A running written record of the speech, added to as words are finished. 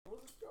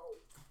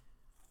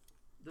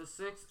the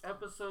 6th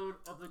episode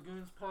of the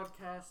Goons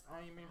podcast. I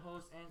am your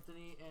host,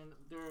 Anthony, and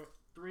there are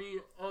three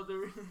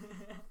other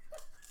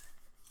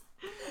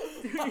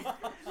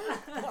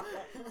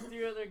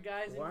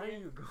guys in here. Why are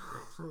you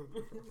going?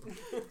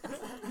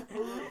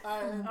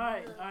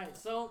 Alright,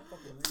 so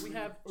we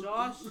have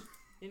Josh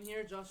in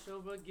here. Josh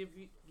Silva, give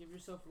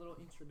yourself a little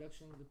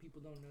introduction. The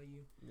people don't know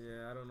you.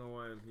 Yeah, I don't know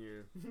why I'm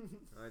here.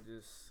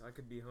 I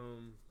could be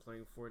home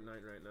playing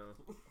Fortnite right now.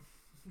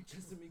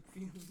 Justin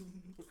McFeely.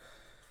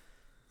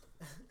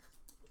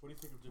 What do you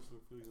think of Justin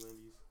McFeely in the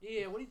 90s?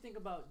 Yeah, what do you think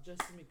about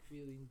Justin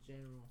McFeely in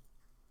general?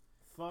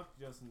 Fuck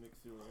Justin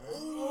McFeely.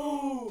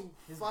 Oh!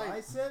 His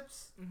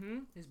biceps? Mm-hmm.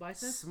 His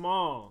biceps?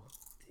 Small.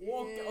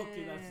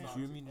 Okay, that's not.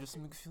 You hear me,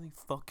 Justin McFeely?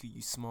 Fuck you,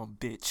 you small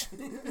bitch.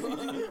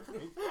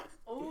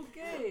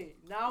 Okay,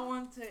 now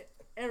on to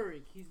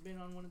Eric. He's been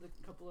on one of the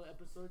couple of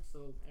episodes,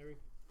 so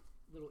Eric,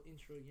 little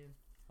intro again.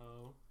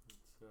 Hello,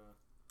 it's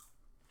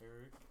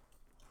Eric,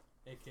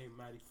 aka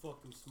Matty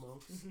fucking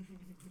Smokes.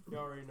 You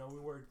already know we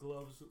wear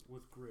gloves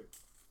with grip.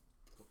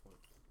 Go for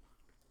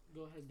it.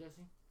 Go ahead,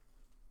 Jesse.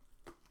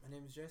 My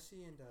name is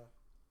Jesse, and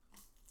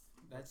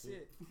that's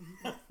it.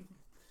 That's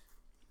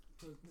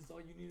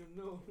all you need to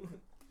know.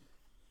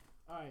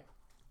 Alright.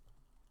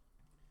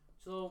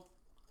 So,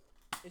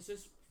 it's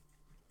just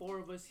 4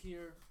 of us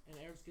here, and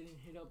Eric's getting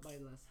hit up by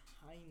Las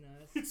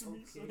Jainas. It's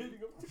me so hitting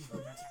up.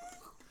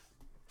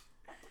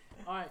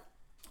 Alright.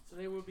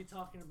 Today we'll be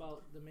talking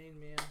about the main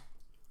man,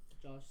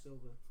 Josh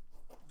Silva.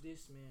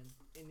 This man,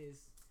 in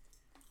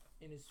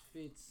his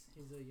fits,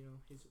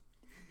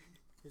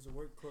 His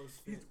work clothes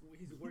fit.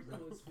 his work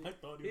clothes fit. I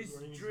thought he was His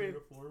wearing his drip.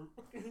 uniform.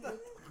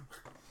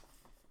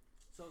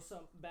 So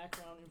some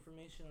background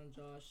information on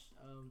Josh.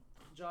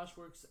 Josh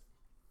works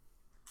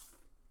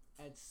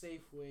at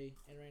Safeway,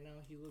 and right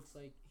now he looks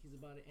like he's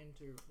about to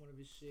enter one of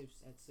his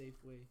shifts at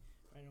Safeway.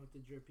 Right now with the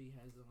drip he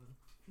has on.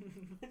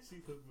 I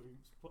see the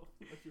waves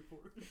popping at your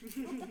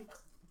forehead.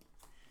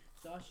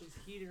 Josh is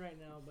heated right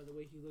now by the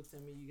way he looks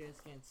at me. You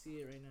guys can't see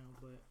it right now,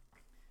 but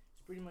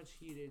it's pretty much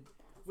heated.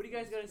 What do you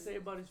guys got to say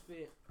about his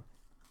fit?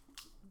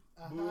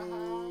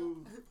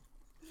 Boo!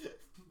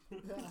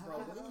 He's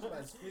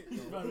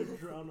He's about to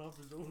drown off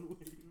his own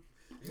wave.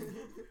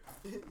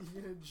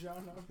 You're gonna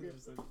drown off your You're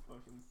such a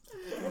fucking...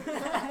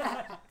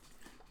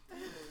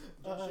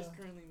 Josh is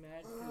currently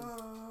mad.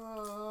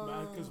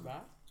 Mad cause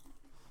bad?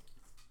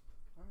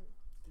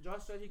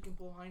 Josh said he can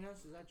pull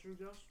highness. Is that true,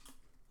 Josh?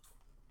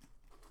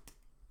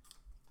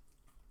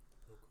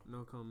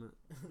 No comment.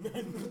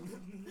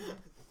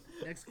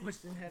 Next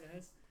question, head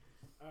ass.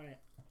 Alright.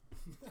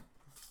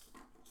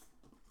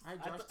 Alright,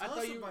 I Josh, thought tell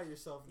us you- about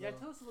yourself, Yeah, though.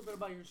 tell us a little bit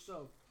about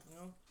yourself, you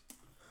know?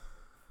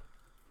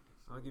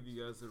 I'll give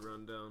you guys a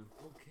rundown.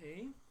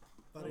 Okay.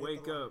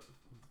 Wake up.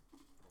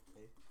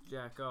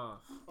 Jack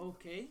off.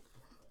 Okay.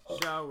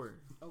 Shower.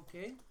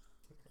 Okay.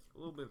 A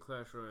little bit of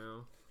Clash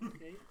Royale.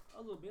 Okay.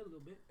 A little bit.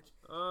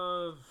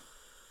 Go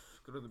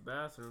to the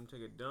bathroom,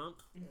 take a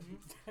dump. Mm-hmm.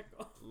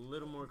 A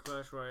little more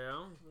Clash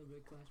Royale. A little bit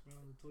of Clash Royale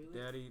on the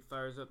toilet. Daddy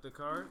fires up the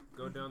car.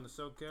 Go down to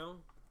SoCal.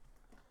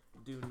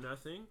 Do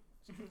nothing.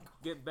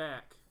 Get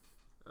back.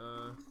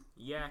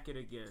 Yak it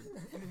again.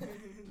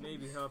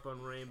 Maybe help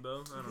on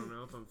Rainbow. I don't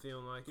know if I'm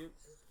feeling like it.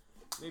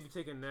 Maybe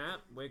take a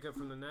nap. Wake up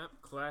from the nap.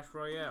 Clash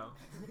Royale.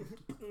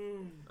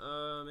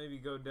 Maybe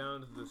go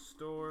down to the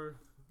store.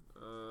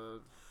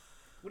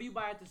 What do you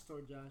buy at the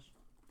store, Josh?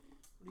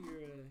 What are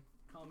your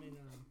common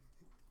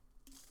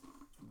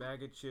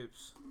Bag of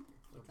chips.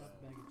 what type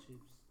of bag of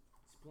chips?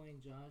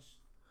 Explain, Josh.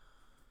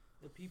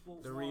 The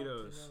people Doritos. want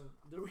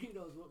to know.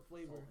 Doritos, what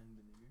flavor?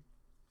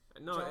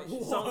 No,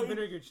 Josh- salt and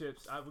vinegar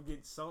chips. I would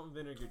get salt and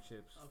vinegar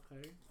chips.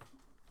 Okay.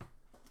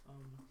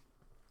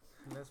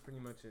 And that's pretty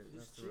much it.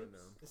 That's Just the chips?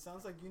 rundown. It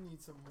sounds like you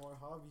need some more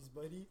hobbies,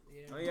 buddy.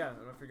 Yeah. Oh yeah,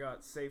 and I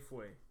forgot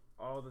Safeway.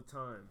 All the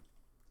time.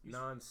 You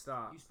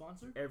Non-stop. You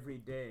sponsored? Every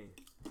day.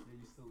 Yeah,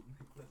 you still...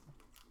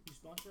 You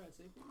sponsored at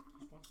Safeway?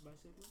 You sponsored by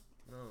Safeway?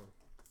 No,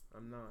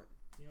 I'm not.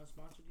 You're not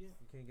sponsored yet?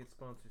 You can't get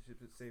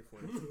sponsorships at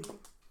Safeway.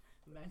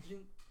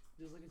 Imagine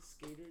there's like a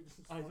skater just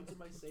sponsored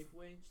by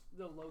Safeway. Just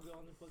the logo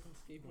on the fucking When I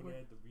skateboard.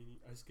 had the beanie,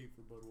 I skate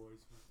for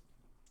Budweiser.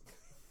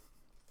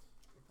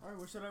 Alright,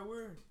 what should I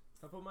wear?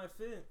 Help out my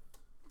fit.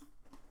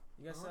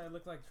 You guys say I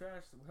look like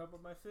trash, so help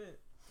out my fit.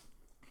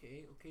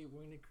 Okay,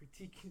 we're gonna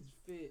critique his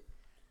fit.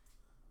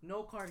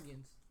 No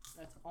cardigans.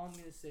 That's all I'm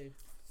gonna say.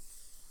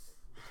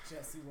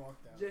 Jesse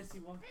walked out. Jesse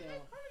walked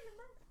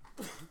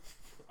out.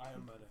 I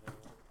am about to head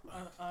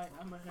out.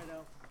 I'm gonna head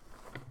out.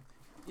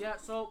 Yeah,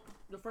 so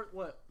the first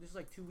this is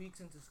like 2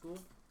 weeks into school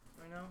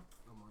right now.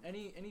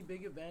 Any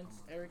big events?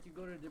 Eric, you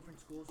go to a different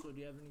school, so do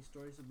you have any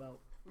stories about?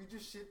 We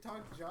just shit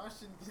talked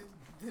Josh and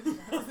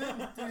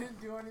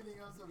didn't do anything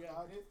else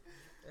about it.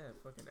 Yeah,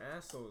 fucking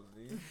assholes,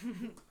 dude.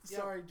 Yeah,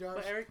 Sorry, Josh.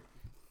 But Eric,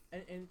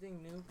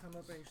 anything new come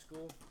up at your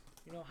school?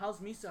 You know, how's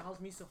Misa? How's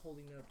Misa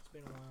holding up? It's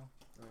been a while.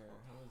 Oh yeah,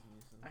 how was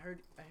Misa? I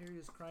heard he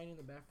was crying in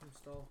the bathroom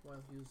stall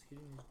while he was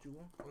hitting his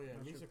jewel. Oh yeah,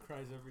 Not Misa sure.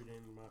 cries every day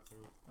in the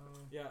bathroom.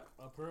 Yeah,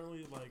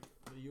 apparently like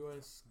the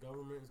U.S.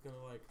 government is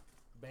gonna like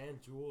ban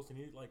jewels, and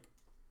he like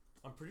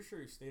I'm pretty sure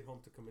he stayed home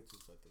to commit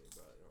suicide today,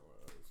 but I don't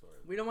know. Sorry.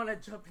 We don't want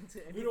to jump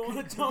into any. We don't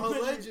want to jump in.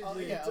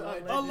 Allegedly.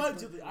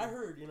 Allegedly, I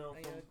heard, you know,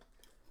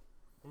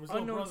 from his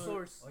little Unknown brother.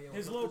 source. Oh, yeah, His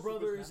what's little up, Super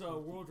brother is a Snap?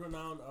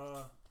 world-renowned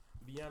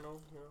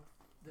piano, you know,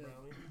 The-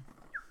 rally.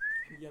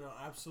 You know,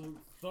 absolute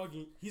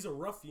thugging. He's a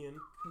ruffian.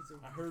 he's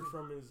a- I heard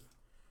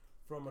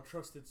from a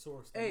trusted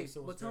source. that Hey, Lisa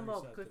was what's talking very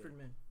about sad Clifford, today.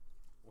 man?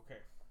 Okay,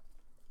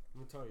 I'm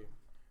gonna tell you.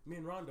 Me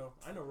and Rondo,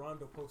 I know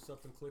Rondo posts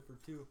up in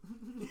Clifford too.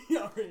 You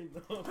already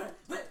know.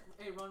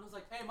 Hey, Ronald's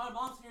like, hey, my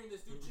mom's hearing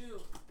this, dude.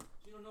 Chill.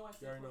 You don't know I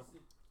You already know.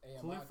 Hey,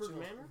 I'm Clifford not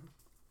chill. Manor?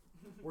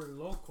 We're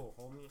local,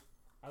 homie.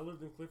 I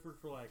lived in Clifford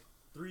for like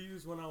 3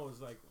 years when I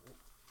was like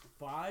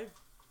 5.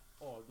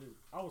 Oh, dude,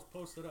 I was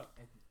posted up.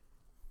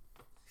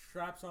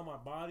 Straps on my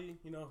body,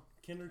 you know,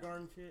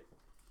 kindergarten shit.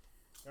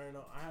 I don't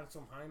know. I had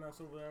some high nuts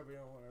over there, but you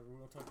know, whatever. We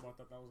don't talk about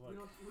that. That was like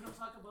we don't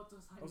talk about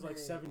those. that was like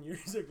Hey. 7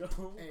 years ago.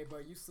 Hey,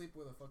 but you sleep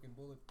with a fucking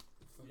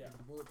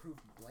bulletproof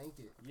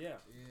blanket. Yeah.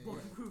 Yeah.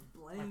 Bulletproof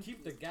I blanket.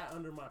 keep the gat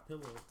under my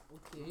pillow.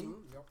 Okay.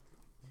 Yep.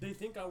 They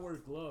think I wear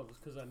gloves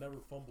because I never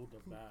fumbled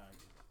the bag.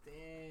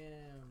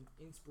 Damn.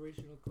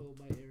 Inspirational quote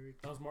by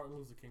Eric. That was Martin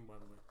Luther King, by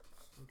the way.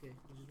 Okay,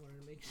 I just wanted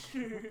to make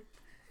sure.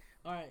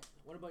 All right.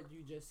 What about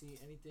you, Jesse?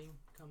 Anything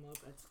come up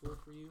at school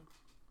for you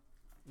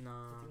that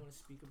Nah. you want to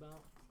speak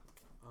about?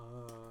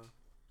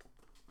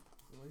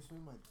 Why you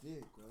swing my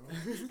dick,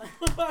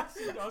 bro?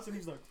 See Josh and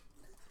he's like,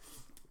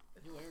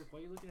 Yo, Eric, why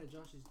you looking at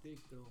Josh's dick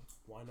though?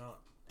 why not?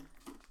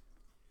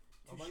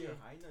 How about your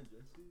hyena,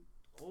 Jesse?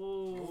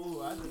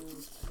 Oh,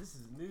 This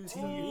is news to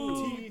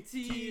Oh, me.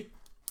 T.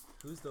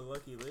 Who's the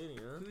lucky lady,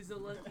 huh? Who's the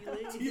lucky T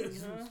lady,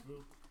 is huh? bro.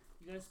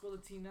 You gotta spell the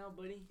T now,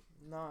 buddy.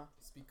 Nah.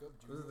 Speak up,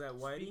 Was Jude. it that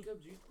Whitey? Speak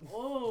up, Jude.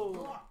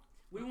 Oh,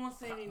 we won't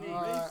say any names.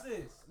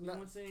 Racist. We No,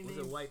 won't say any Was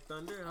names. it White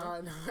Thunder,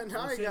 huh? no, Don't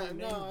I say got any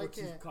no, names, I but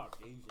she's can't.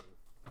 Caucasian.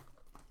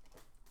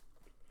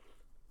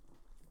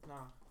 Nah.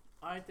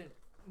 All right then.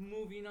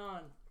 Moving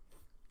on.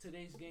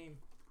 Today's game.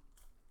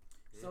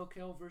 Yeah.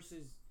 SoCal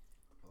versus.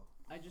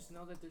 I just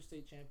know that they're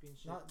state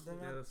championship. They're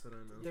Yeah, not. that's what I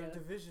know. They're Yeah.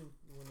 division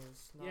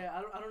winners. Not. Yeah,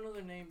 I don't know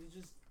their name.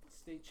 They're just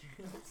state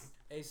champs.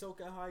 Hey,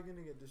 SoCal High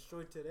gonna get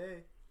destroyed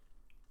today.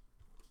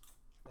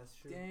 That's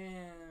true.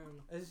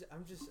 Damn.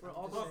 I'm just. For I'm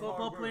all just the saying.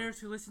 football players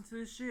who listen to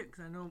this shit,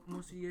 because I know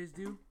most of you guys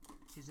do.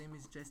 His name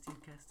is Justin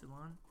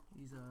Castellan.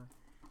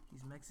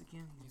 He's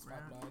Mexican. He's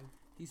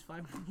He's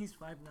brown. 5'9". He's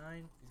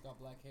 5'9". He's got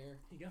black hair.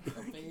 He got A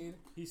fade.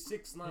 He's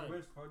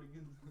 6'9".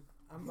 cardigans?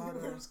 I'm about to.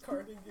 Wears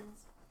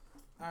cardigans.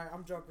 Alright,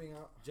 I'm dropping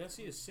out.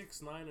 Jesse is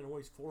 6'9" and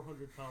weighs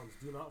 400 pounds.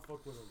 Do not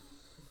fuck with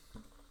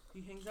him.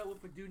 He hangs out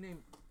with a dude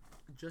named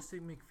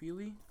Justin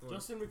McFeely. What?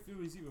 Justin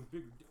McFeely is even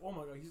bigger. Oh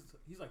my god,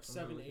 he's like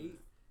 7'8".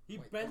 He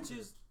Wait,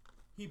 benches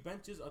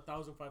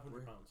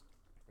 1,500 pounds.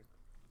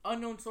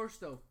 Unknown source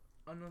though.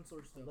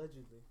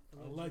 Allegedly.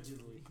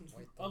 Allegedly.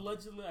 White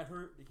Allegedly, I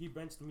heard he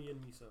benched me and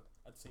Misa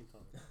at the same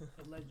time.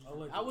 Allegedly.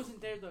 Allegedly. I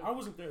wasn't there though. I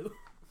wasn't there though.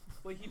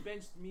 But he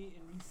benched me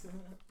and Misa.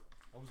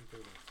 I wasn't there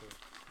though. So.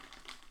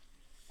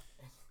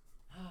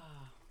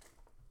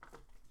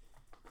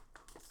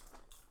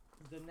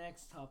 The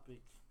next topic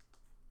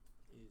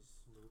is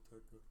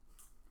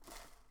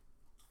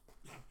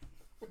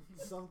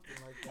Something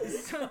like that.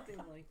 something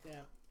like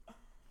that.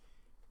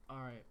 All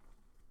right.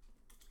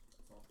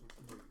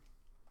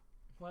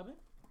 What happened?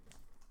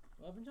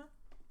 What happened, John?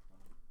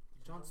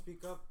 John,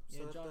 speak up. Yeah,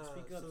 So John, that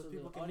speak up so so the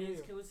people the can hear audience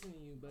you. can listen to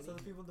you, buddy. So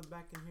the people in the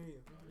back can hear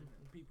you.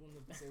 And people in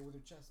the back. Say it with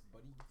your chest,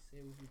 buddy. Say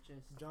it with your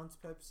chest. John's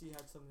Pepsi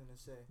had something to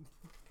say.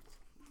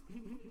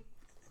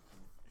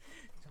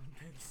 John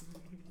Pepsi.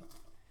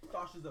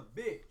 Josh is a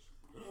bitch.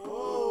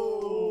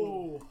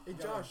 Oh! Hey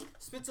Josh,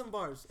 spit some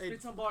bars. Hey,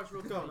 Spit some bars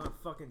real quick. I'm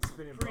not fucking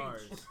spinning Preach.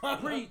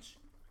 bars. Preach.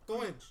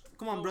 go in.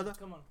 Come on, Go, brother.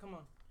 Come on.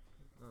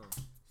 No,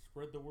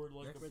 Spread the word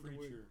like Next a Spread the word.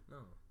 preacher. no.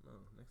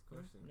 Next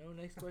question. No,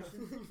 next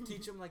question.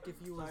 Teach him like if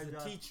you was Sorry, a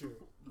Josh. teacher.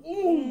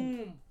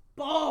 Boom.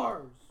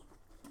 Bars.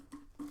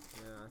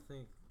 Yeah, I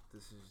think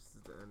this is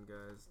the end,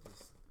 guys.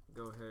 Just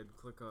go ahead,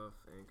 click off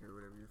Anchor,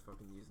 whatever you're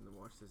fucking using to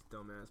watch this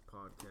dumbass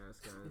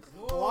podcast, guys.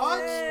 What?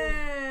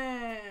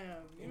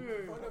 Damn.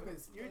 In front of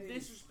his You're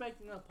face.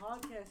 disrespecting the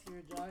podcast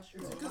here, Josh.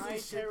 You're It's in 'cause my we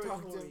shit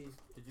talked him. territory.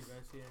 Did you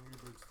guys see Angry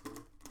Birds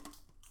 2?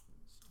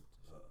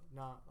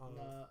 Nah.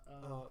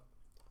 Nah,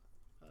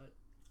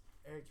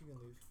 Eric, you can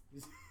leave.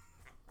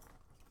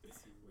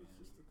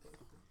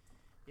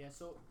 yeah,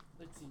 so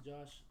let's see,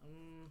 Josh.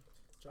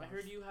 I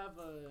heard you have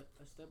a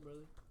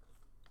stepbrother.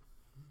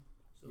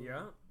 So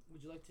Yeah?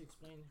 would you like to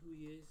explain who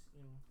he is?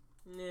 You know,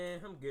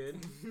 Nah, I'm good.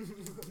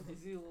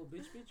 is he a little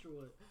bitch or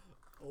what?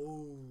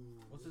 Oh.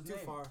 What's his too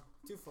name? far.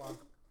 Too far.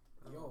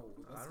 Yo,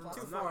 I that's don't far. know.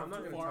 Too I'm far, not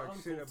too gonna far. talk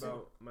shit Uncle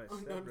about my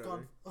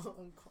stepbrother.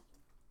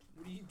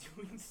 What are you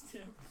doing,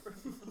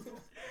 stepbrother?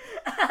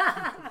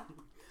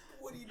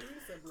 What are you doing,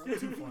 bro?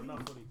 Too far,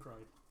 not funny,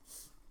 cried.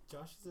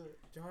 Josh is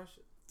a Josh.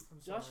 I'm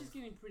Josh sorry. is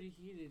getting pretty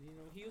heated. You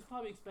know, he was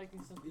probably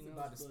expecting something He's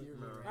about to else. But spear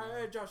me No. right All now.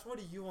 right, Josh. What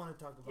do you want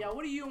to talk about? yeah,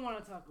 what do you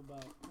want to talk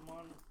about? Come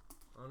on.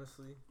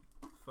 Honestly,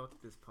 fuck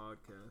this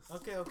podcast.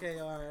 Okay.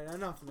 All right.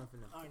 Enough.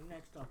 All right,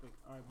 next topic.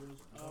 All right, Bruce.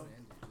 Don't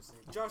end it, just say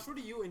it. Josh, what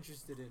are you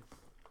interested in?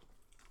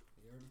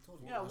 already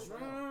told you. Yeah, That's no,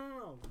 right.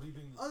 no.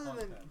 Leaving this Other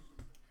than-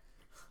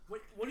 podcast.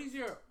 What is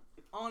your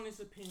honest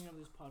opinion of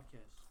this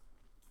podcast?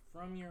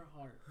 From your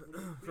heart. What do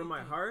you From my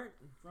think? heart?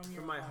 From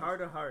your From my heart.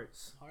 heart of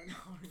hearts. Heart to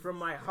heart. From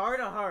my heart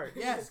of hearts.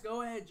 Yes,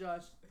 go ahead,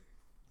 Josh.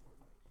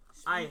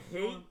 I Speak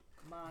your hate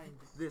mind.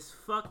 this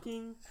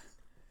fucking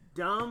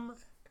dumb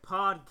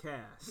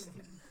podcast.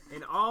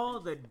 And all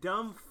the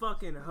dumb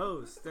fucking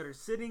hosts that are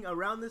sitting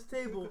around this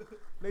table.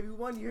 Maybe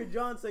one you hear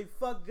John say,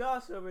 fuck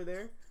Josh over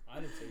there.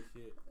 I didn't say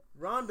shit.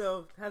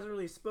 Rondo hasn't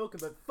really spoken,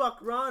 but fuck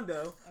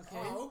Rondo. Okay.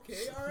 Oh, okay,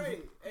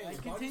 alright. Hey,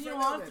 Like, party's continue right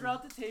now on then.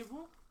 throughout the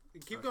table.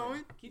 Keep Okay.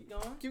 going. Keep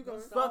going. Keep going.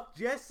 Don't stop. Fuck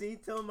Jesse,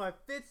 telling my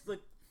fits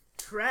look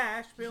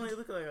trash. Apparently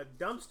look like a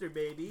dumpster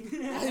baby. I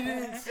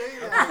didn't say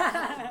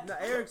that. No,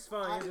 Eric's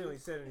fine. He hasn't really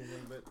said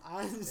anything, but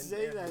I didn't and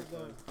say Eric's that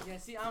though. fine. Yeah,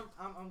 see, I'm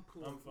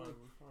cool. I'm fine. Look,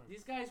 We're fine.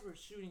 these guys were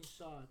shooting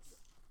shots.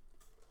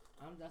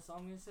 That's all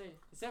I'm gonna say.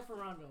 Except for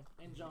Rondo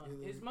and John.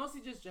 It's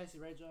mostly just Jesse,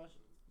 right, Josh?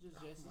 Just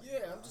Jesse.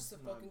 Yeah, I'm just a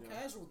No, fucking yeah.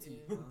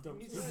 casualty. Yeah. Dumpster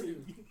Me too.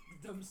 baby.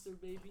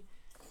 Dumpster baby.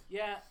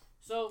 Yeah.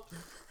 So,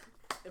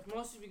 if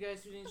most of you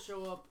guys who didn't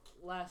show up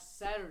last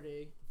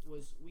Saturday,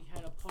 we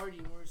had a party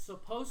and we were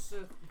supposed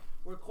to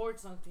record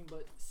something,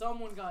 but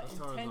someone got That's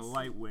hard as a intense.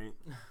 lightweight.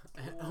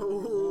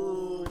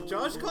 Oh,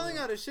 Josh calling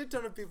out a shit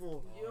ton of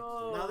people.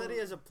 Yo. Now that he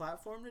has a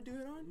platform to do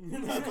it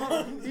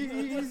on,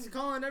 he's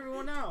calling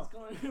everyone out.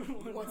 Calling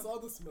everyone Who wants out. all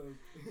the smoke?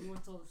 He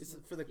wants all the It's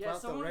smoke. for the Yeah,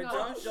 clout though, someone right,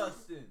 got- Josh?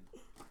 Justin.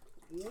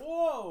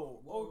 Whoa.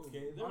 Whoa.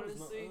 Okay. There was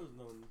Honestly,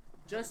 no.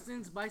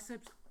 Justin's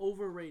biceps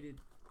overrated.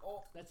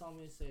 Oh, That's all I'm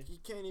gonna say. He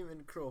can't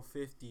even curl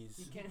 50s.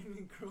 He can't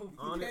even curl.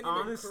 can't even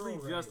Honestly,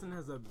 curl right. Justin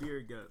has a beer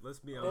gut. Let's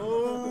be honest.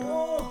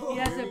 Oh, He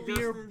has a Really,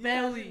 beer Justin?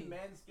 belly.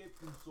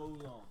 Manscaped in so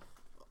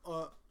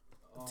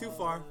long. too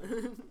far.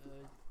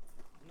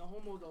 No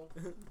homo though.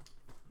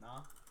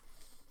 Nah.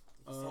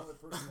 saw it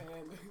firsthand.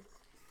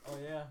 Oh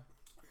yeah.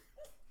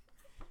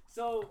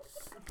 So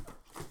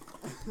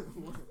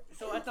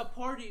at the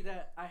party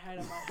that I had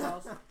at my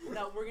house,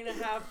 that we're gonna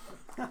have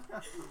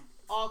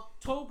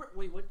October.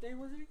 Wait, what day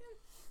was it again?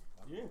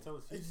 You didn't tell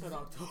us. You said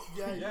October.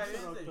 Yeah, you Yeah, said it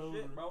is October.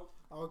 shit, bro.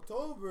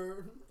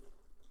 October.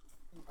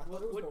 I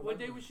thought it was What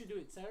day November. we should do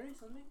it? Saturday,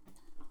 Sunday?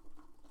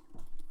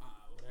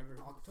 Whatever.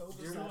 October.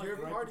 Your- something. your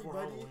Right party, before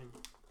buddy. Halloween.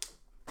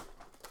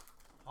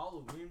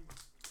 Halloween.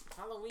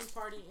 Halloween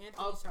party,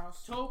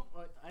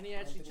 October. I need to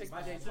actually check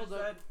My the dates. sister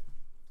Hold up.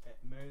 said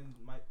Marion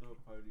might throw a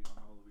party on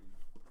Halloween.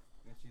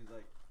 And she's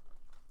like,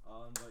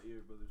 I'll invite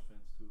your brother's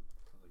friends too.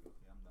 I was like,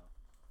 okay, I'm down.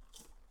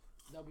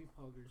 That'll be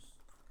poggers.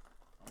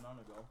 I'm down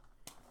to go.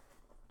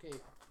 Okay.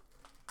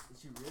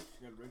 Is she rich?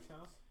 She got a rich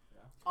house?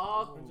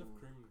 Prince of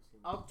Cream.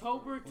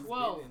 October He's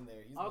 12th. been in there.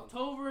 He's been-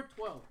 October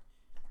 12th.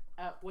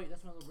 Wait,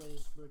 that's my little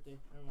brother's birthday.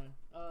 Never mind.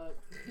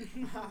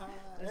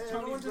 Hey, Johnny's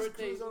everyone just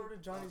birthday. cruise over to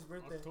Johnny's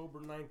birthday. October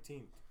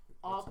 19th.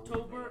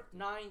 October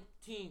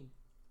 19th.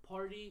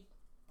 Party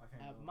I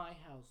can't at go. my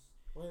house.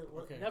 Wait,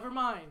 what? Okay. Never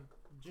mind.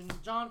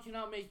 John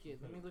cannot make it.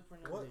 Let me look for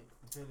another What?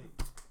 date. Really?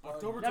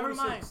 October 26th. Never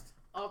mind.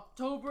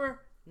 October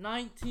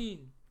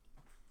 19th.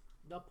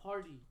 The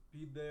party.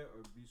 Be there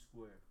or be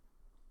square.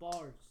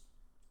 Bars.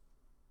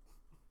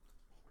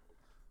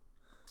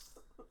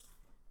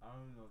 I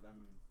don't even know what that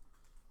means.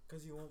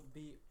 Because you won't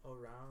be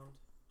around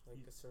like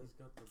a He's certain.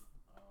 got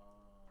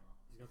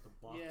the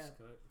box Yeah.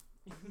 cut.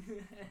 Dude,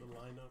 The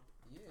lineup.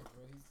 Yeah,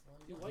 bro.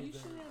 He's why you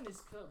shitting on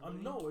this cup? buddy?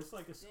 No, it's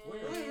like a square.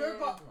 Damn. You're a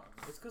pop.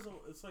 It's because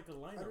it's like a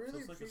lineup. I so really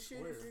it's like a appreciate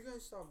square. if you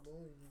guys stop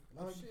bullying me.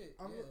 No shit.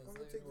 I'm Yeah, gonna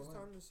it's take like this one.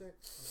 time to say,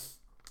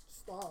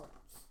 stop.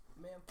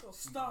 Man, fuck you,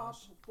 Stop.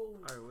 Josh.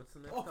 Alright, what's the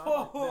next topic?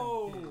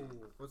 Oh.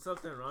 What's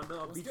up then, Rondo?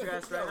 I'll What's beat good? your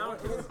ass Yeah, right now.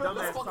 what- This let's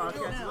dumbass fucking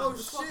do it podcast. now. Oh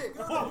Let's fucking shit!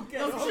 go. Okay.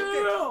 No, okay.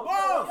 chill.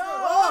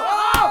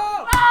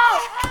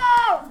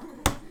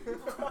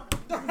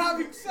 They're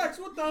having sex.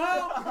 What the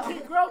hell? They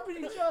groping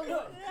each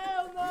other.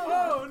 Hell no.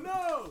 Oh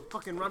no.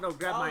 Fucking Rondo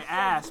grabbed my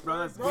ass, bro.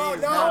 That's gay Bro,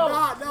 as no,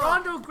 hell. no.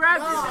 Rondo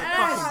grabbed his Nah,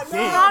 ass. nah,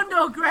 nah.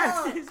 Rondo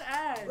grabbed his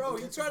ass. Bro,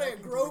 he tried to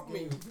grope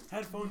me.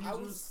 Headphone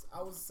users.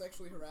 I was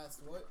sexually harassed.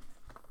 What?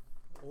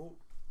 Oh.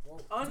 Whoa.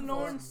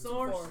 Unknown Too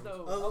source far.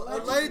 though.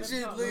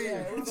 Allegedly. Yeah,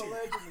 it was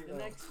allegedly. The though.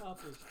 next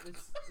topic.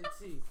 Let's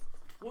see.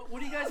 What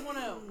do you guys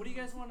wanna? What do you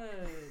guys wanna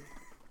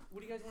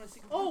see?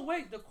 Oh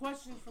wait, the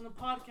questions from the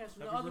podcast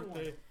from the Happy other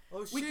birthday.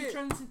 one. Oh We can shit!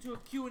 turn this into a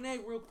Q&A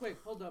real quick.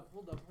 Hold up.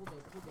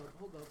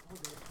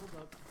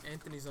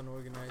 Anthony's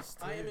unorganized.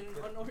 I am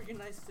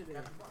unorganized today.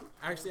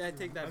 Actually, I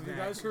take that Have back.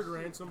 you guys heard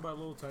Ransom by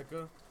Lil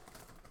Tecca?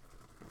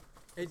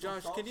 Hey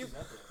Josh, can you?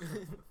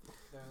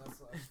 Yeah,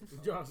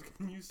 that's Josh,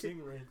 can you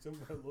sing Ransom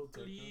by Lil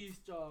Tecca? Please,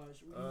 Josh.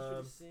 We need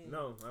you to sing.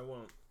 No, I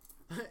won't.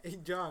 Hey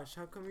Josh,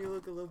 how come you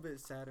look a little bit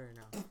sadder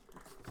now?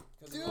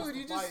 Dude,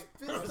 you just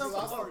spit you stuff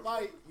lost out. the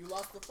fight. You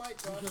lost the fight,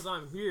 Josh. Because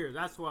I'm here,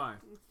 that's why.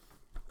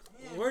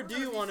 Where do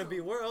you want to be?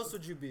 Where else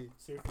would you be?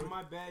 Seriously?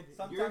 My bad.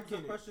 Sometimes the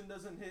question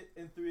doesn't hit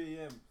in 3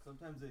 a.m.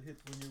 Sometimes it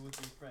hits when you're with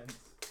your friends.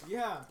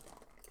 Yeah.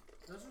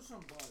 Those are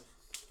some bars.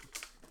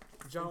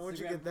 John, where'd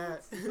you get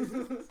that?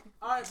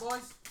 Alright,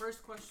 boys.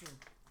 First question.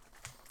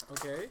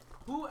 Okay.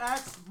 Who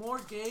acts more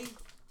gay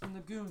than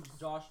the goons?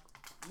 Josh.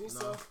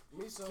 Misa.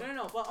 Misa.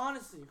 No. But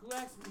honestly, who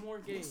acts more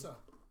gay? Misa.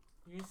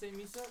 You gonna say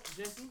Misa?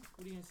 Jesse?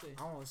 What are you gonna say?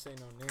 I don't want to say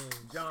no names.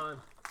 John.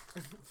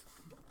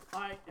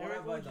 Alright, What Eric,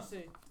 have what I would you done?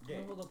 say? Gay.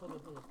 No, hold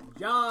up.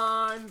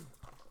 John.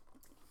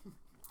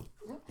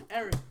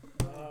 Eric.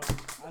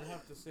 I'd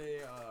have to say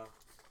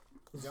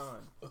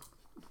John.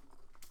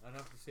 I'd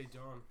have to say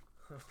John.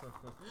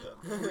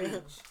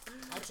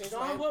 I changed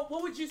John, my.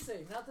 what would you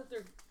say? Not that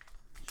they're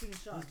shooting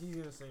shots. He's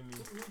gonna say me.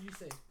 Who would you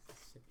say?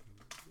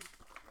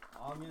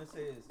 All I'm gonna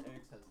say is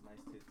Eric has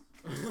nice tits.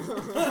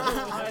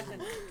 Alright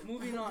then,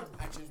 moving on.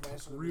 I changed my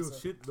answer to Real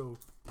Misa. shit though.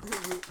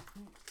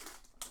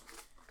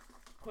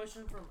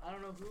 Question from I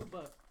don't know who,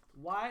 but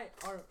why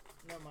are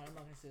never mind, I'm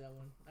not gonna say that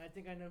one. I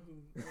think I know who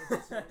wrote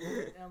this one.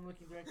 I'm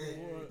looking directly at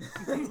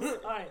you.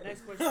 Alright,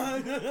 next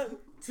question.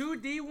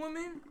 2D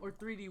woman or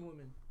 3D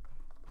woman?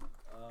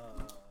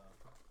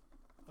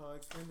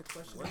 Explain the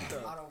question. What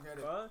the I don't get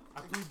it. fuck?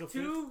 I plead the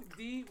fifth.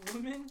 2D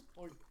woman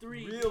or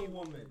 3D Real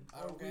woman. I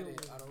don't get real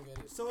it. woman. I don't get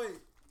it. So wait,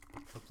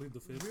 I plead the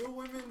fifth. real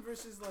women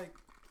versus like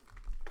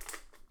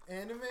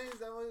anime? Is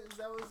that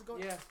what's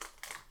going? Yeah.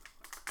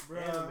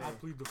 Anime. I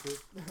plead the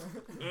fifth.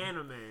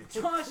 Anime.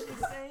 Josh is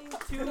saying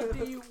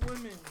 2D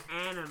women.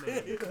 Anime.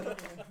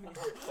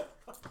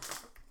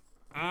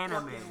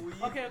 Anime.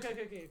 Okay,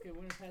 we're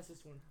gonna pass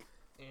this one.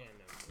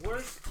 Anime.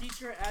 Worst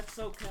teacher at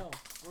SoCal.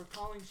 We're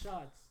calling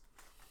shots.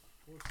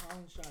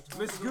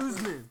 Miss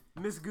Guzman.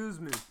 Miss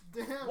Guzman.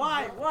 Damn.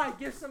 Why? bro. Why?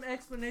 Give some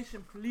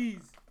explanation,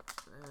 please.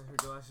 Her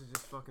glass is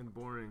just fucking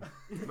boring.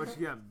 But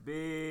she got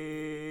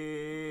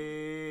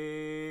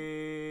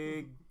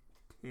big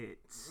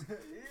tits.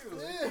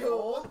 Ew,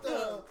 what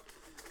the?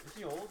 Is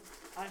she old?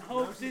 I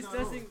hope she's this not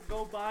doesn't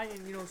go by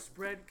and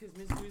spread because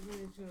Miss Guzman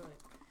is gonna like.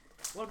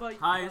 What about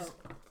Highs.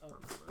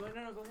 Go ahead.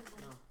 No, go ahead.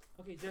 No.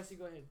 Okay, Jesse,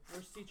 go ahead.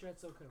 Worst teacher at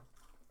SoCal.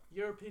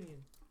 Your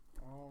opinion.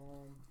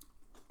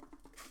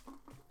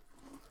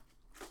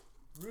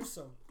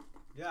 Russo.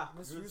 Yeah,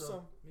 Miss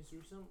Russo. Miss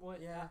Rusum? What?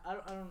 Yeah. I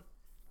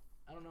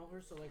don't know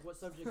her. So like, what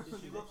subject did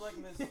She she? looked like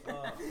Miss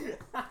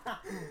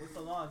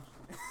Solange.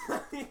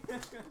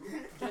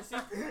 Jesse.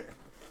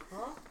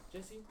 Huh?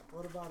 Jesse.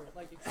 What about it?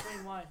 Like,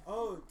 explain why.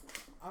 Oh,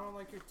 I don't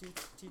like your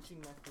teaching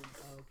methods.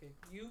 Oh, okay.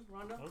 You,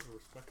 Rhonda. That was a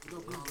respectful.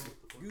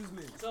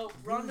 Guzman. So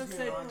Rhonda Guzman,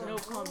 said Rhonda. no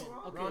comment.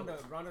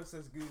 Okay. Rhonda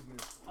says Guzman.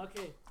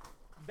 Okay.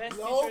 Best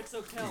No. teacher at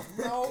SoCal.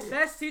 No.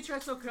 Best teacher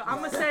at SoCal. I'm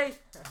gonna say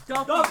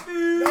Duffy.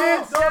 No,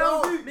 Hands no,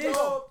 down, Miss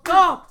no.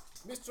 Duff.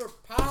 Mr.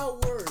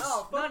 Powers. No,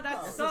 No, fuck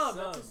that's no. a sub.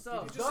 That's a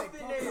sub. Did you just say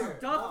Duffinator.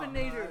 Duffinator. No, I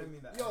didn't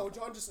mean that. Yo,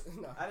 John just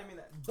no. I didn't mean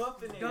that.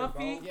 Duffinator,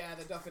 Duffy. bro. Yeah,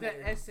 the Duffinator.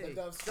 The essay. The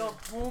Duff. The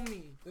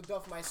homie. The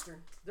Duffmeister.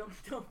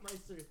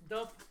 Duffmeister.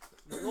 Duff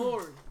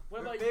Lord. What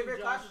Your about you, favorite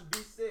Josh? class is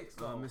B6,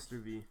 though. Mr.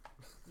 V.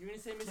 You gonna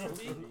say Mr.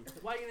 V?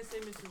 Why you gonna say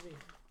Mr. V?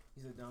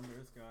 He's a down to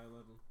earth guy. I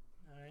love him.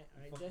 Alright.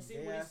 Fucking Jesse, gay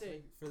what do you ass say?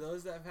 For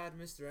those that have had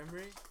Mr.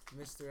 Emery,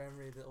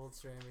 the old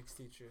ceramics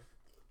teacher.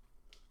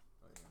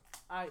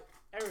 Alright,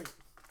 Eric.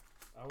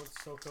 I went to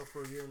SoCal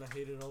for a year and I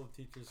hated all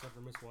the teachers except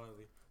for Miss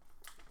Wiley.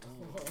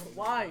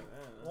 Why?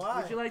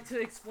 Why? Would you like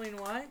to explain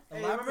why?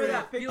 Hey, remember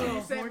that You picture little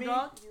you sent horn me?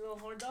 dog? You little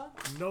horn dog?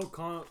 No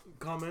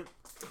comment.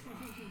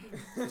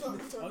 I was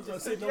about to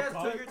say no Yes,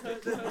 cock.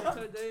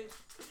 Today.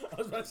 I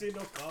was about to say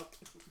no cock.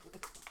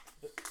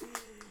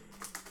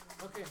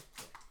 Okay.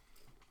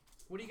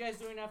 What are you guys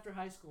doing after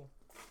high school?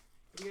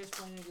 What are you guys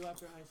planning to do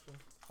after high school?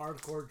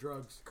 Hardcore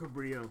drugs.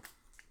 Cabrillo.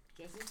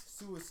 Jesse?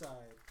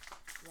 Suicide.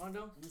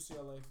 Rondo?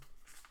 UCLA.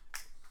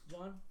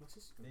 John? What's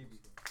this? Maybe.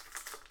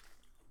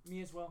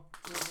 Me as well.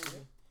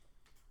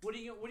 What are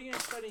you gonna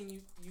study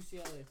in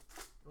UCLA?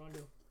 Rondo?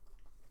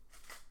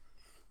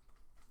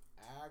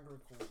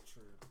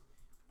 Agriculture.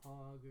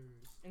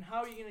 Poggers. And how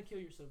are you gonna kill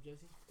yourself,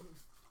 Jesse?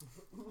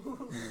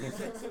 You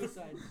said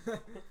suicide.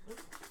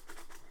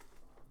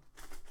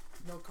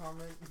 No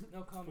comment.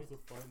 No comment. With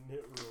a fine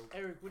knit rope.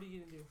 Eric, what are you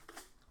gonna do?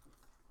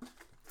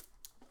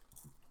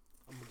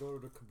 I'm gonna go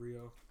to the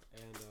Cabrillo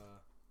and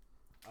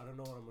I don't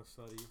know what I'm gonna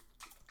study,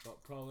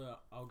 but probably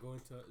I'll go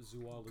into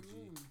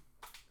zoology.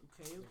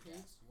 Okay.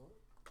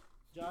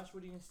 Josh,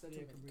 what are you gonna study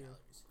at Cabrillo?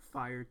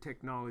 Fire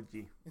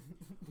technology.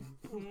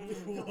 That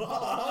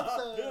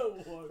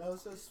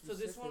was so specific. So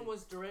this one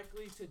was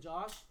directly to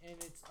Josh, and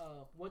it's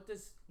what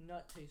does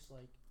nut taste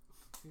like?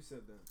 Who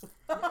said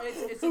that?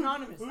 It's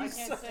anonymous. I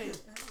can't say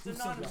it. It's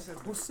anonymous.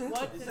 Who said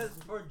What It does says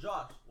for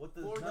Josh. What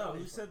does For no? Josh.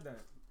 Who said that?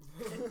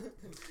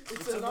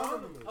 It's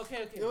anonymous.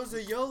 Okay. It was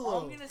a YOLO.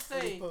 All I'm gonna that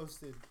say he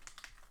posted.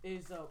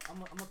 is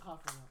I'm a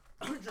cough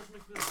right now. Just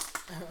make this.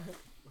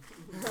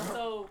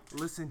 So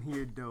Listen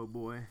here,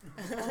 doughboy.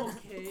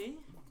 okay.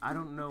 I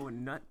don't know what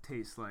nut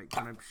tastes like,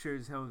 but I'm sure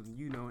as hell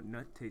you know what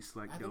nut tastes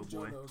like, I think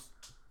Joe doughboy. knows.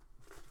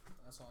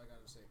 That's all I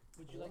gotta say.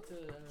 Would you like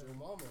to? Joe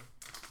Mama.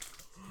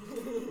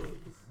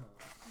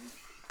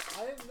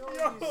 I didn't know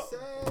what you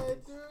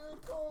said, dude.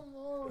 Come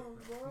on,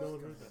 bro. No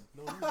one heard that.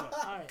 No one heard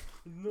that. All right.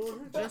 No one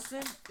heard that.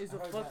 Justin is a I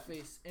heard that.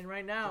 fuckface, and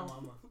right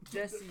now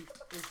Jesse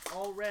is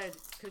all red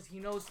because he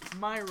knows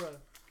Myra.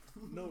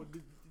 No,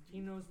 He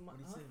knows Myra.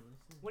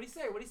 What do you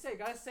say? What do you say?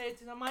 Gotta say it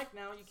to the mic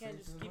now. You can't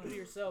just keep it to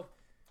yourself.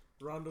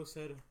 Rondo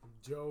said,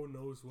 Joe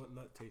knows what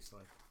nut tastes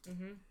like.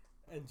 Mhm.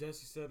 And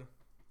Jesse said,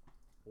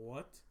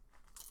 what?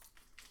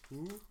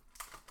 Who?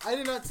 I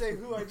did not say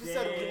who. I just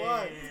said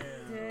what.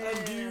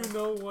 And do you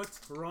know what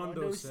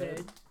Rondo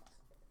said?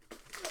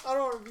 I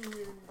don't want to be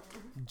here.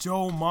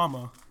 Joe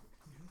Mama.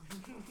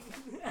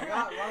 I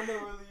got Rondo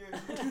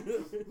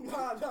earlier.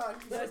 Nah,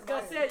 You guys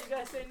gotta say it. You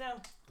gotta say it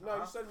now. No,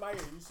 you said Maya.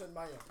 You said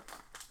Maya.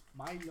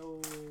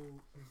 Milo.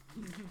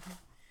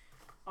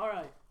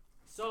 Alright,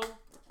 so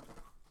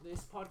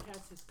this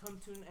podcast has come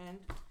to an end.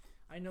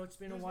 I know it's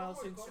been a while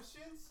since.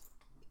 questions?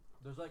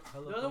 There's like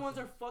hella The other ones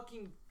are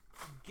questions. fucking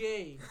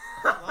gay.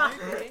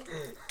 Like, Okay?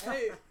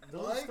 hey,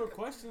 Those are still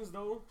questions,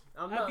 though.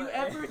 Have you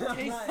ever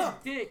tasted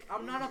dick?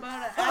 I'm not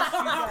about to ask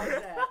you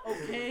guys that,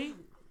 okay?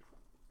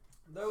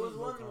 There was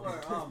one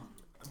where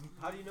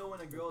how do you know when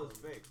a girl is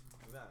fake?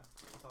 Like that.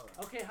 I saw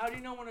that. Okay, how do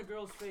you know when a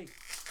girl's fake?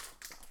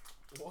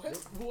 What?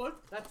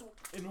 What? That's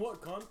In what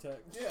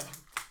context? Yeah.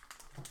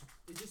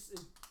 it. Just it,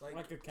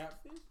 Like a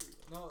catfish?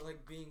 no,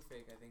 like being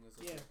fake. I think was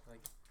the Yeah. thing.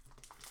 Like,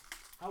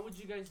 how would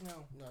you guys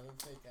know? No,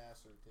 they fake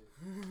ass or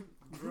too.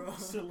 bro,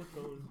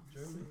 Silicone.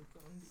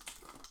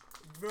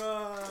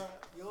 bruh.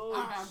 Yo,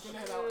 I'm gonna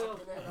head out. I'm chill.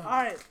 gonna head out.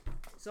 Alright,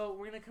 so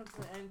we're gonna come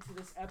to the end to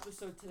this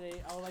episode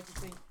today. I would like to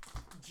thank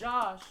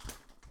Josh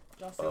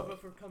Silva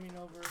for coming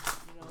over.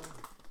 You know,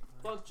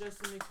 fuck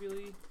Justin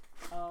McFeely.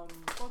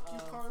 Fuck you,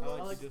 Carlos.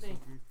 I like to thank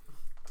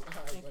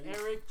Alright, buddy.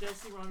 Eric,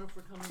 Jesse, Rondo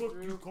for coming Fuck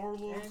through, you,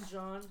 Carlos. and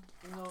John.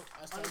 You know,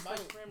 I stand by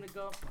unexpected it. for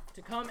him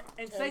to come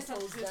and say Ten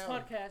something toes to this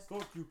down. podcast.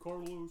 Fuck you,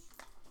 Carlos.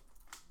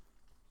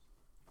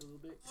 A little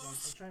bit. I'm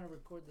trying to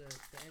record the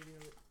ending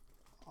of it.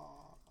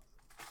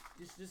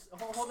 Just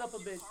hold up a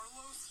bit.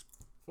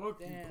 Fuck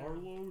you, Damn.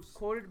 Carlos.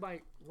 Quoted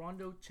by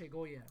Rondo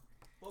Chegoya.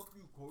 Fuck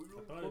you, I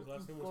Carlos. thought his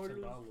last name was Carlos.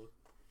 Chandala.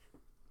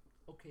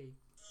 Okay.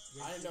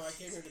 I didn't know I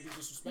came here to be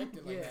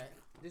disrespected like Yeah. that.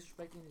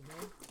 Disrespecting his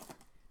name.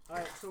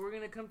 Alright, so we're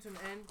gonna come to an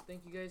end.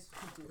 Thank you guys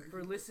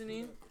for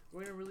listening.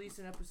 We're gonna release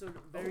an episode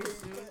very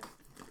soon.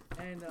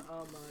 And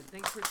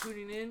thanks for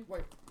tuning in.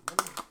 Wait,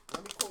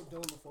 let me quote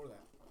Dylan before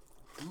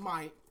that.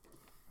 Might.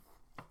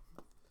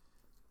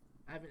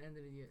 I haven't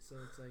ended it yet, so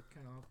it's like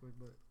kind of awkward,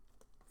 but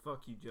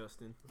Fuck you,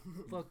 Justin.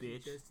 fuck you,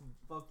 bitch. Justin.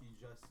 Fuck you,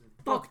 Justin.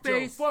 Fuck Joe.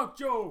 face. Fuck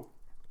Joe.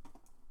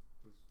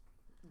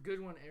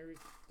 Good one, Eric.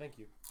 Thank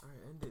you.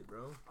 Alright, end it,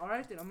 bro.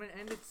 Alright then, I'm gonna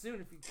end it soon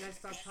if you guys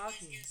stop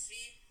talking.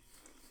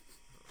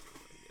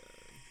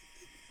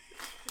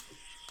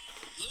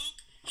 Luke,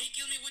 he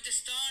killed me with the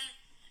stun.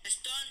 A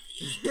stun.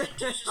 He can't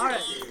touch the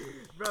Alright, stun.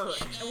 Bro,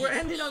 and we're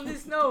ending on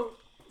this note.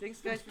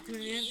 Thanks guys for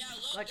tuning in.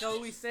 Like I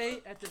always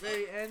say at the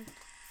very end,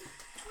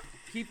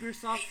 keep your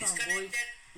socks on, boys. Disconnected.